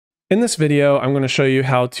In this video, I'm going to show you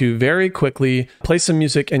how to very quickly play some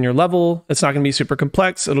music in your level. It's not going to be super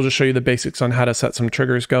complex. It'll just show you the basics on how to set some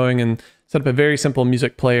triggers going and set up a very simple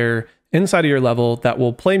music player inside of your level that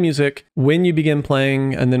will play music when you begin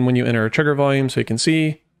playing and then when you enter a trigger volume. So you can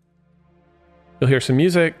see, you'll hear some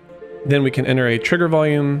music, then we can enter a trigger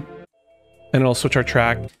volume and it'll switch our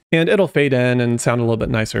track and it'll fade in and sound a little bit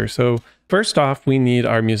nicer. So first off, we need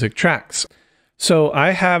our music tracks. So I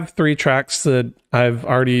have 3 tracks that I've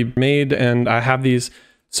already made and I have these.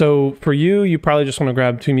 So for you, you probably just want to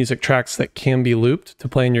grab 2 music tracks that can be looped to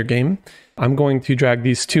play in your game. I'm going to drag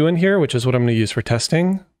these 2 in here, which is what I'm going to use for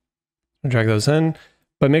testing. I'll drag those in,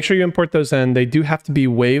 but make sure you import those in. They do have to be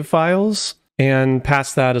WAV files, and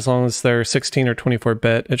past that, as long as they're 16 or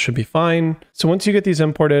 24-bit, it should be fine. So once you get these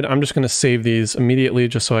imported, I'm just going to save these immediately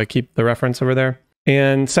just so I keep the reference over there.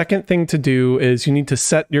 And second thing to do is you need to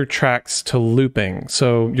set your tracks to looping.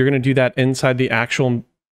 So you're going to do that inside the actual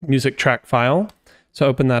music track file. So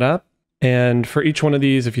open that up. And for each one of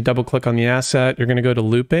these, if you double click on the asset, you're going to go to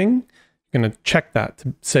looping. You're going to check that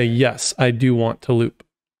to say, yes, I do want to loop.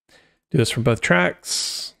 Do this for both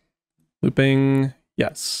tracks. Looping,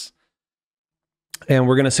 yes. And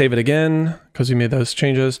we're going to save it again because we made those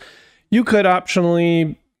changes. You could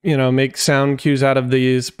optionally, make sound cues out of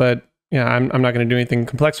these, but yeah, I'm not going to do anything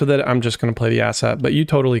complex with it. I'm just going to play the asset, but you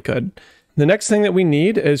totally could. The next thing that we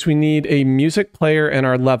need is we need a music player in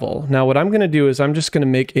our level. Now, what I'm going to do is I'm just going to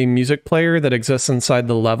make a music player that exists inside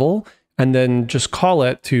the level and then just call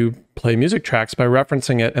it to play music tracks by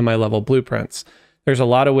referencing it in my level blueprints. There's a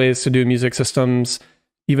lot of ways to do music systems,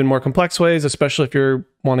 even more complex ways, especially if you're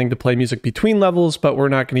wanting to play music between levels, but we're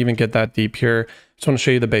not going to even get that deep here. Just want to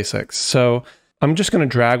show you the basics. So I'm just going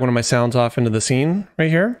to drag one of my sounds off into the scene right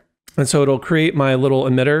here. And so it'll create my little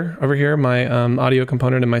emitter over here, my audio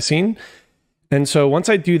component in my scene. And so once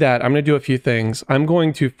I do that, I'm going to do a few things. I'm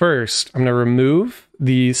going to remove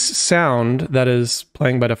the sound that is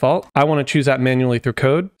playing by default. I want to choose that manually through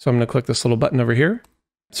code. So I'm going to click this little button over here.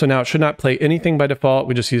 So now it should not play anything by default.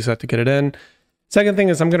 We just use that to get it in. Second thing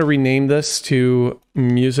is I'm going to rename this to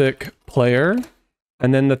MusicPlayer.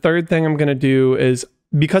 And then the third thing I'm going to do is,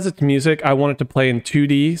 because it's music, I want it to play in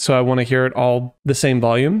 2D, so I want to hear it all the same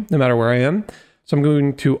volume, no matter where I am. So I'm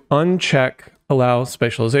going to uncheck Allow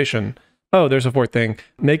Spatialization. Oh, there's a fourth thing.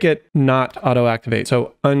 Make it not auto-activate.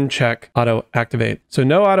 So uncheck auto-activate. So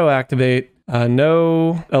no auto-activate,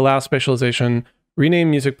 no Allow Spatialization,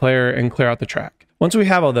 rename Music Player, and clear out the track. Once we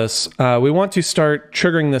have all this, we want to start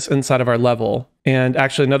triggering this inside of our level. And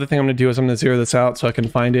actually, another thing I'm going to do is I'm going to zero this out so I can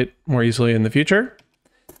find it more easily in the future.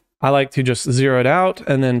 I like to just zero it out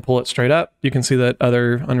and then pull it straight up. You can see that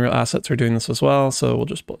other Unreal assets are doing this as well, so we'll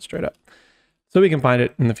just pull it straight up. So we can find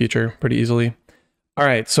it in the future pretty easily. All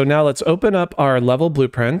right, so now let's open up our level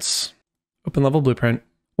blueprints. Open level blueprint.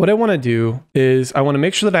 What I want to do is I want to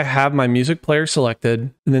make sure that I have my music player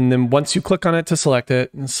selected, and then once you click on it to select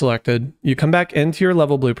it, and selected, you come back into your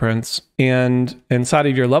level blueprints, and inside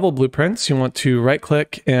of your level blueprints, you want to right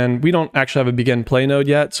click, and we don't actually have a begin play node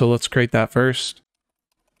yet, so let's create that first.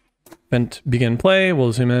 Event begin play,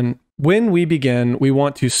 we'll zoom in. When we begin, we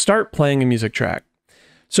want to start playing a music track.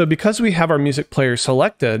 So because we have our music player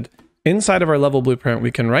selected, inside of our level blueprint,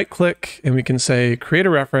 we can right click and we can say, create a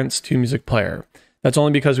reference to music player. That's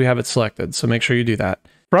only because we have it selected, so make sure you do that.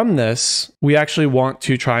 From this, we actually want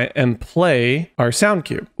to try and play our sound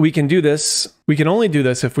cue. We can do this, we can only do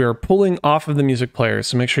this if we are pulling off of the music player,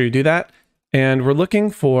 so make sure you do that. And we're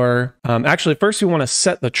looking for, actually first we want to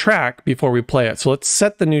set the track before we play it. So let's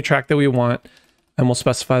set the new track that we want and we'll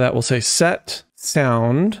specify that. We'll say set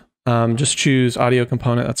sound, just choose audio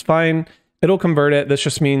component, that's fine. It'll convert it. This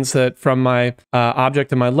just means that from my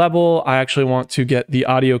object in my level, I actually want to get the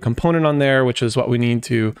audio component on there, which is what we need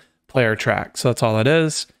to play our track. So that's all it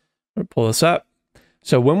is. We'll pull this up.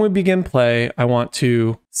 So when we begin play, I want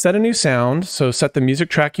to set a new sound. So set the music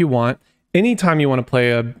track you want. Anytime you want to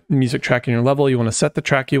play a music track in your level, you want to set the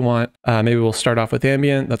track you want. Maybe we'll start off with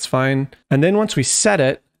ambient, that's fine. And then once we set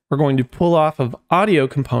it, we're going to pull off of audio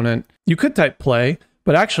component. You could type play,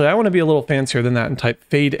 but actually I want to be a little fancier than that and type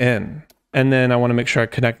fade in. And then I want to make sure I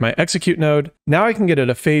connect my execute node. Now I can get it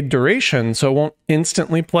a fade duration, so it won't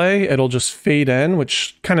instantly play. It'll just fade in,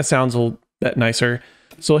 which kind of sounds a little bit nicer.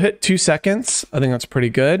 So we'll hit 2 seconds. I think that's pretty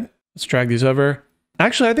good. Let's drag these over.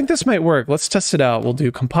 Actually, I think this might work. Let's test it out. We'll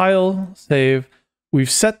do compile, save. We've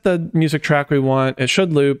set the music track we want. It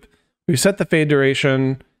should loop. We've set the fade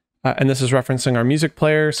duration, and this is referencing our music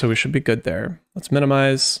player, so we should be good there. Let's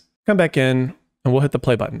minimize, come back in, and we'll hit the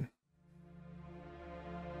play button.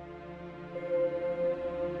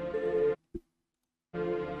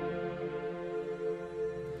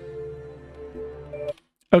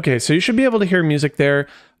 Okay, so you should be able to hear music there.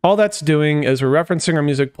 All that's doing is we're referencing our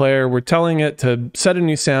music player, we're telling it to set a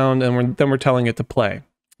new sound, and then we're telling it to play.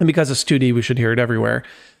 And because it's 2D, we should hear it everywhere.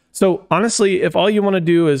 So honestly, if all you want to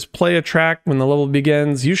do is play a track when the level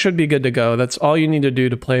begins, you should be good to go. That's all you need to do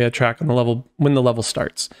to play a track on the level when the level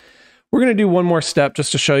starts. We're going to do one more step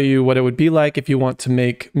just to show you what it would be like if you want to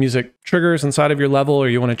make music triggers inside of your level, or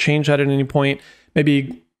you want to change that at any point.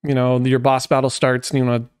 Maybe, you know, your boss battle starts and you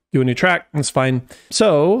want to do a new track. That's fine.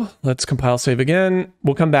 So let's compile, save again.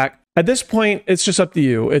 We'll come back. At this point, it's just up to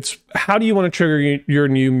you. It's how do you want to trigger your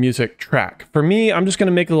new music track? For me, I'm just going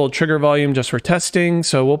to make a little trigger volume just for testing.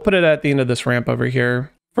 So we'll put it at the end of this ramp over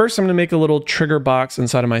here. First, I'm going to make a little trigger box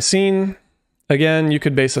inside of my scene. Again, you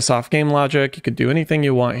could base this off game logic. You could do anything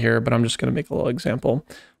you want here, but I'm just going to make a little example.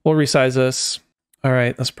 We'll resize this. All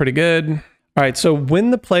right, that's pretty good. All right, so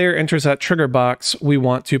when the player enters that trigger box, we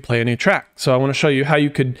want to play a new track. So I want to show you how you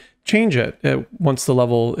could change it once the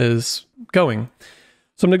level is going.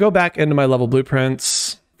 So I'm going to go back into my level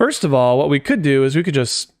blueprints. First of all, what we could do is we could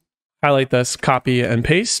just highlight this, copy and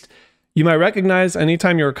paste. You might recognize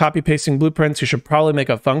anytime you're copy pasting blueprints, you should probably make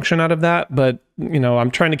a function out of that. But, you know,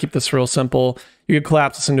 I'm trying to keep this real simple. You could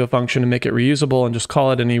collapse this into a function and make it reusable and just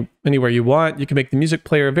call it anywhere you want. You can make the music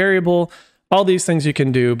player a variable. All these things you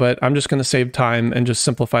can do, but I'm just going to save time and just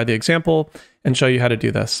simplify the example and show you how to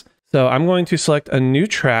do this. So I'm going to select a new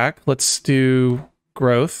track. Let's do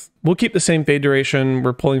growth. We'll keep the same fade duration.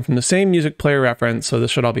 We're pulling from the same music player reference, so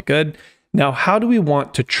this should all be good. Now, how do we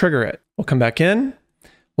want to trigger it? We'll come back in.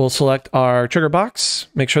 We'll select our trigger box.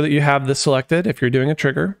 Make sure that you have this selected if you're doing a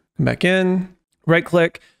trigger. Come back in, right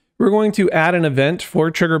click. We're going to add an event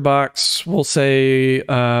for trigger box. We'll say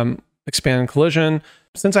expand collision.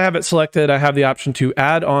 Since I have it selected, I have the option to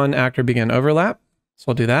add on actor begin overlap. So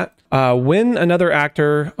I'll do that. When another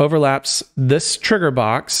actor overlaps this trigger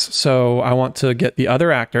box, so I want to get the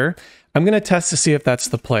other actor, I'm going to test to see if that's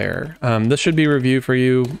the player. This should be a review for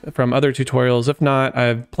you from other tutorials. If not, I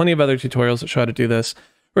have plenty of other tutorials that show how to do this.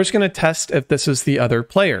 We're just going to test if this is the other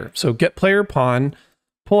player. So get player pawn,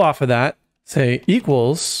 pull off of that, say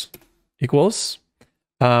equals.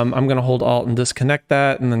 I'm going to hold Alt and disconnect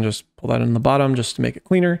that, and then just pull that in the bottom just to make it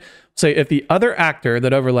cleaner. Say if the other actor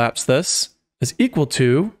that overlaps this is equal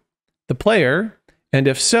to the player, and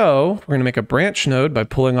if so, we're going to make a branch node by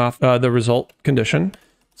pulling off the result condition.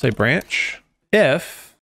 Say branch.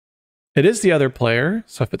 If it is the other player,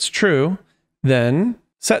 so if it's true, then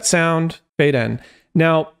set sound, fade in.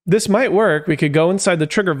 Now, this might work. We could go inside the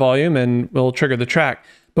trigger volume and we'll trigger the track,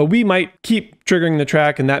 but we might keep triggering the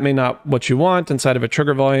track and that may not what you want inside of a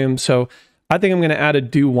trigger volume. So I think I'm going to add a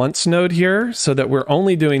do once node here so that we're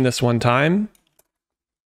only doing this one time.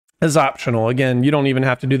 Is optional. Again, you don't even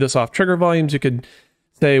have to do this off trigger volumes. You could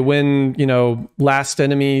say when, you know, last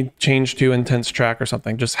enemy change to intense track or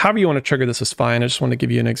something. Just however you want to trigger this is fine. I just want to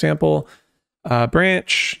give you an example.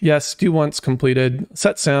 Branch, yes, do once completed,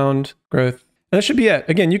 set sound, growth. And that should be it.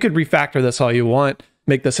 Again, you could refactor this all you want,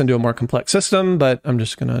 make this into a more complex system, but I'm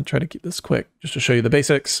just going to try to keep this quick just to show you the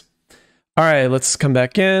basics. All right, let's come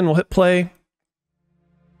back in. We'll hit play.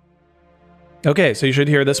 Okay, so you should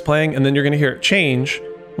hear this playing, and then you're going to hear it change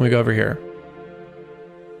when we go over here.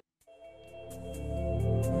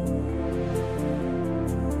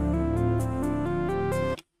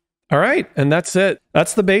 All right, and that's it.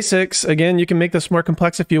 That's the basics. Again, you can make this more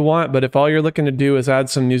complex if you want, but if all you're looking to do is add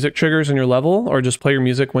some music triggers in your level or just play your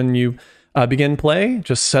music when you begin play,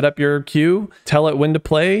 just set up your cue, tell it when to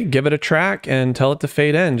play, give it a track, and tell it to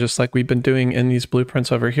fade in, just like we've been doing in these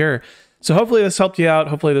blueprints over here. So hopefully this helped you out.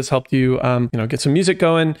 Hopefully this helped you, get some music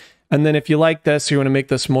going. And then if you like this, you want to make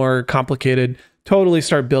this more complicated, totally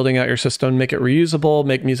start building out your system, make it reusable,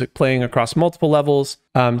 make music playing across multiple levels,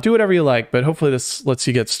 do whatever you like, but hopefully this lets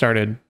you get started.